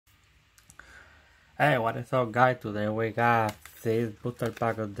Hey, what is up, guys? Today we got this booster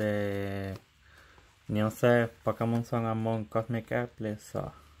pack of the new set Pokemon Sun and Moon Cosmic Eclipse.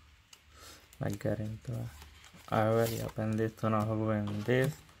 So let's get into it. I already opened this to not open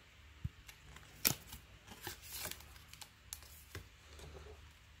this.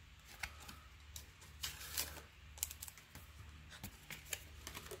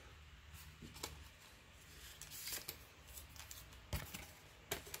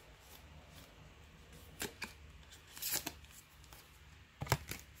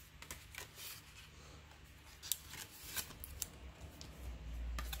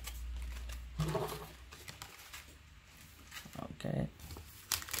 Okay.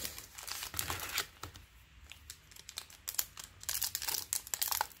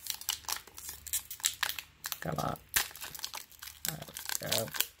 Come on. There we go.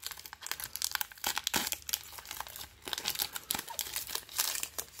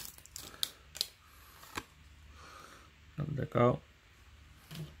 There we go.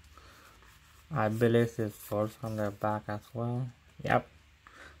 I believe it's force on the back as well. Yep.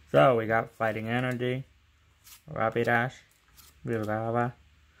 So we got Fighting Energy, Rapidash, Vilgava,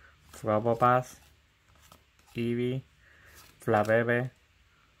 Probopass, Eevee, Flabebe,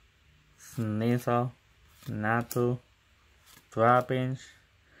 Sneasel, Natu, Trapinch,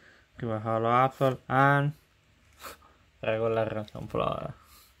 Hollow Absol, and regular Reaction Flora.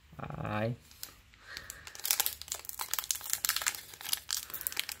 Aye.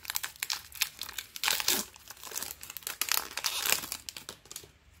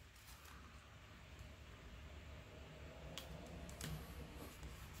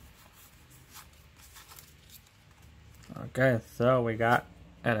 Okay, so we got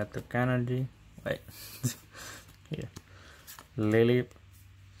Electric Energy. Wait. Here. Lily,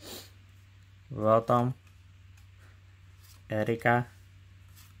 Rotom, Erika,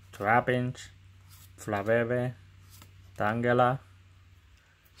 Trapinch, Flabebe, Tangela,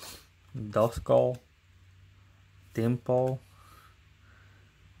 Duskull, Dimple,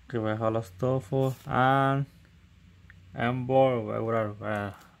 Holostofu, and Ember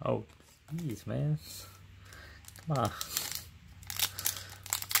regular. Oh, jeez, man. Come on.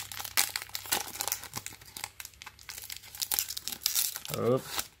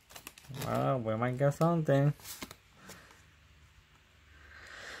 Oops. Well, we might get something.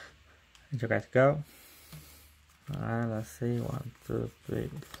 You guys go. Alright, let's see. 1, 2, 3,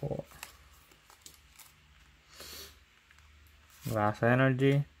 4. Grass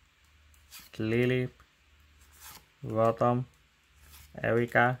Energy, Lily, Rotom,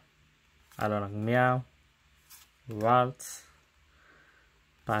 Erika, Alolan Meow, Waltz,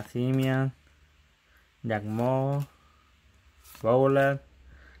 Passimian, Jagmo, Bowler,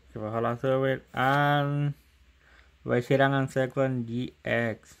 Holosurvey, and Reshiram and second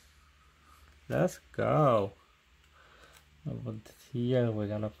GX. Let's go. Over here, we're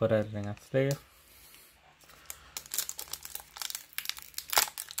gonna put it in a sleeve.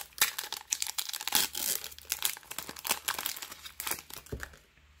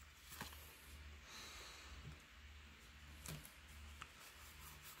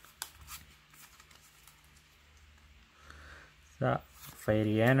 So,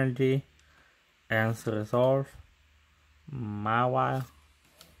 Fairy Energy, Answer Resolve, Mawile,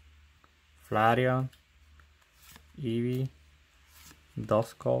 Flareon, Eevee,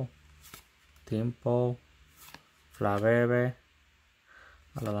 Duskull, Dimple, Flabebe,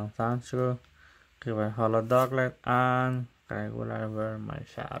 Alolan Sandshrew, River Hollow Doglet, and regular Vermine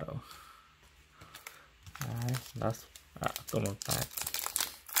Shadow. Alright, that's 2 more packs.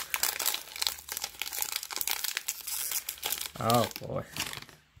 Oh boy.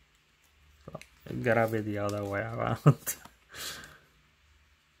 So it gotta be the other way around.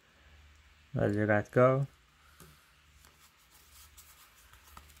 There you guys go.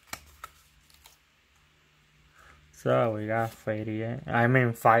 So we got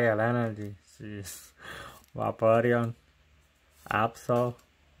Fire Energy. Jeez. Vaporeon, Absol,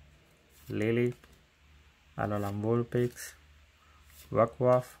 Lily, Alolan Vulpix,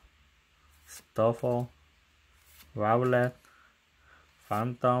 Rockruff, Stuffle, Rowlet,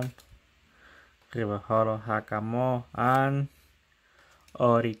 Phantom, Riverholo Hakamo, and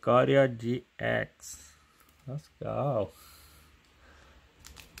Oricorio GX. Let's go.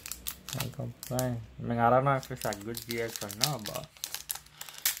 Can't complain. I mean, I don't know if it's a good GX or not, but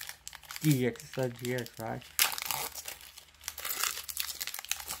GX is a GX, right?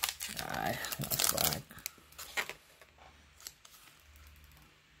 Alright, that's fine.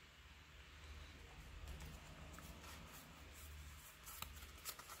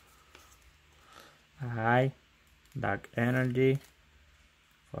 Alright, Dark Energy,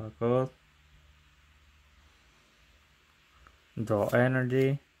 Focus, Draw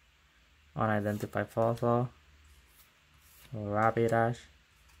Energy, Unidentified Fossil, Rapidash,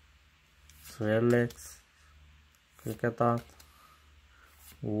 Swirlix, Kricketot,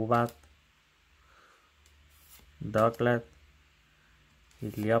 Woobat, Ducklet,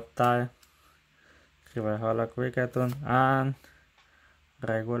 Helioptile, River Cricketun, and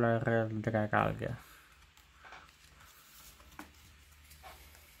regular Dragalge.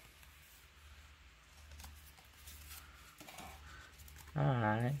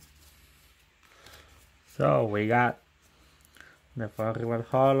 Alright. So we got the River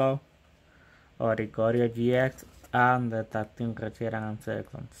Hollow, Oricorio GX, and the Tacting Rechiran and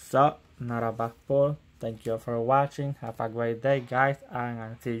Cyclone. So, not a bad pull. Thank you for watching. Have a great day, guys, and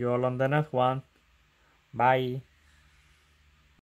I'll see you all on the next one. Bye.